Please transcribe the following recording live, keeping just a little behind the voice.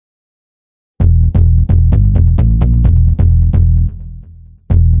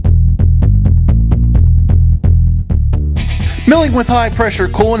Milling with high-pressure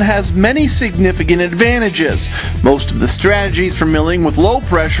coolant has many significant advantages. Most of the strategies for milling with low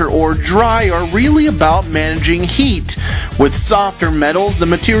pressure or dry are really about managing heat. With softer metals, the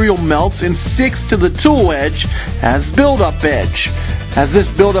material melts and sticks to the tool edge as build-up edge. As this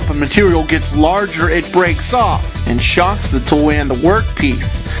buildup of material gets larger, it breaks off and shocks the tool and the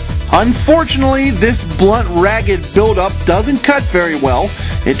workpiece. Unfortunately, this blunt, ragged buildup doesn't cut very well.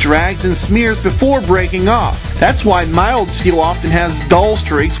 It drags and smears before breaking off. That's why mild steel often has dull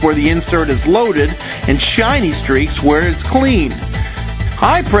streaks where the insert is loaded and shiny streaks where it's clean.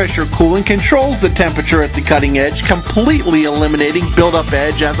 High-pressure coolant controls the temperature at the cutting edge, completely eliminating buildup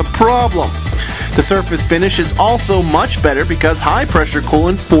edge as a problem. The surface finish is also much better because high-pressure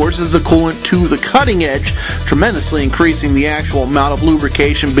coolant forces the coolant to the cutting edge, tremendously increasing the actual amount of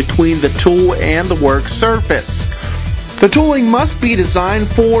lubrication between the tool and the work surface. The tooling must be designed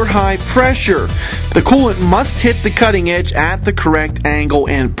for high pressure. The coolant must hit the cutting edge at the correct angle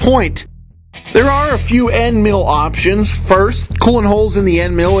and point. There are a few end mill options. First, coolant holes in the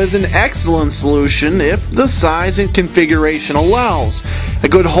end mill is an excellent solution if the size and configuration allows. A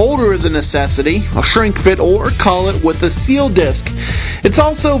good holder is a necessity, a shrink fit or collet with a seal disc. It's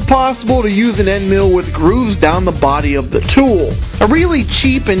also possible to use an end mill with grooves down the body of the tool. A really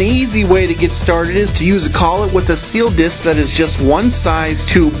cheap and easy way to get started is to use a collet with a seal disc that is just one size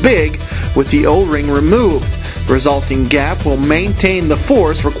too big with the O-ring removed. The resulting gap will maintain the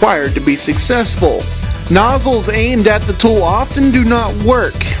force required to be successful. Nozzles aimed at the tool often do not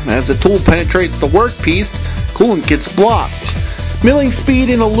work. As the tool penetrates the workpiece, coolant gets blocked. Milling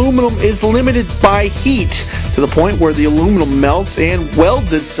speed in aluminum is limited by heat to the point where the aluminum melts and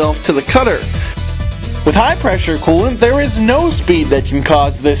welds itself to the cutter. With high-pressure coolant, there is no speed that can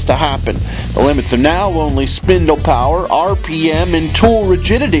cause this to happen. The limits are now only spindle power, RPM, and tool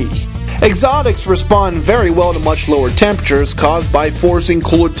rigidity. Exotics respond very well to much lower temperatures caused by forcing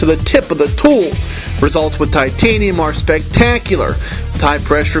coolant to the tip of the tool. Results with titanium are spectacular. With high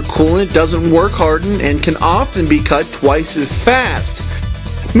pressure coolant, it doesn't work hardened and can often be cut twice as fast.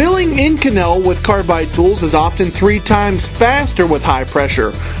 Milling Inconel with carbide tools is often 3 times faster with high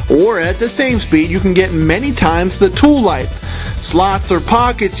pressure, or at the same speed you can get many times the tool life. Slots or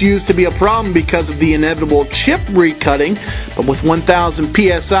pockets used to be a problem because of the inevitable chip recutting, but with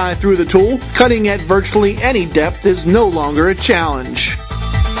 1000 psi through the tool, cutting at virtually any depth is no longer a challenge.